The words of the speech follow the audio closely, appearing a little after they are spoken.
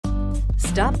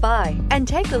Stop by and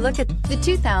take a look at the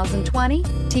 2020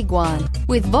 Tiguan.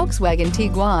 With Volkswagen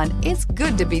Tiguan, it's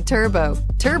good to be turbo.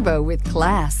 Turbo with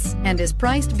class, and is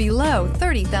priced below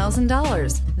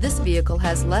 $30,000. This vehicle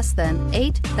has less than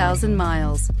 8,000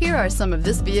 miles. Here are some of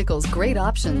this vehicle's great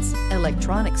options: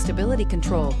 electronic stability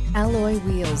control, alloy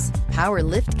wheels, power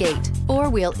liftgate,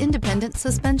 four-wheel independent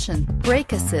suspension,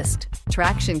 brake assist,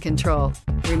 traction control,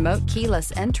 remote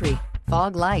keyless entry,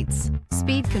 fog lights,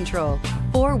 speed control,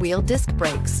 four-wheel disc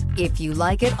brakes. If you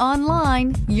like it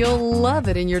online, you'll love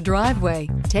it in your driveway.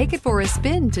 Take it for a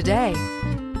spin today.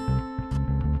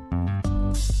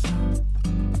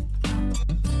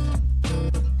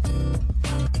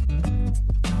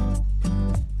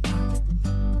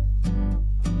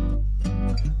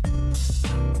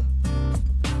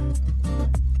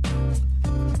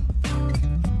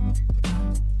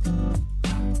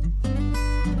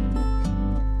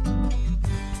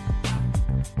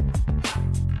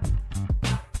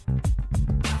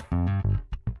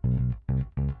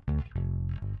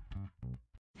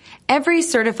 Every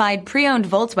certified pre-owned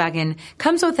Volkswagen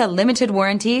comes with a limited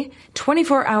warranty,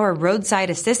 24-hour roadside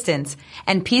assistance,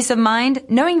 and peace of mind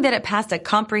knowing that it passed a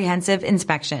comprehensive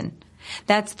inspection.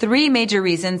 That's 3 major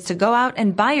reasons to go out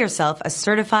and buy yourself a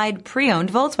certified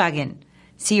pre-owned Volkswagen.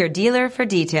 See your dealer for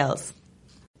details.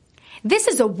 This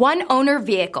is a one-owner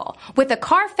vehicle with a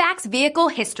CARFAX Vehicle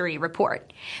History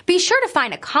Report. Be sure to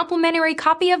find a complimentary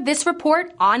copy of this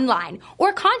report online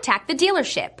or contact the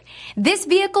dealership. This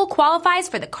vehicle qualifies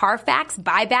for the CARFAX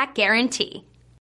Buyback Guarantee.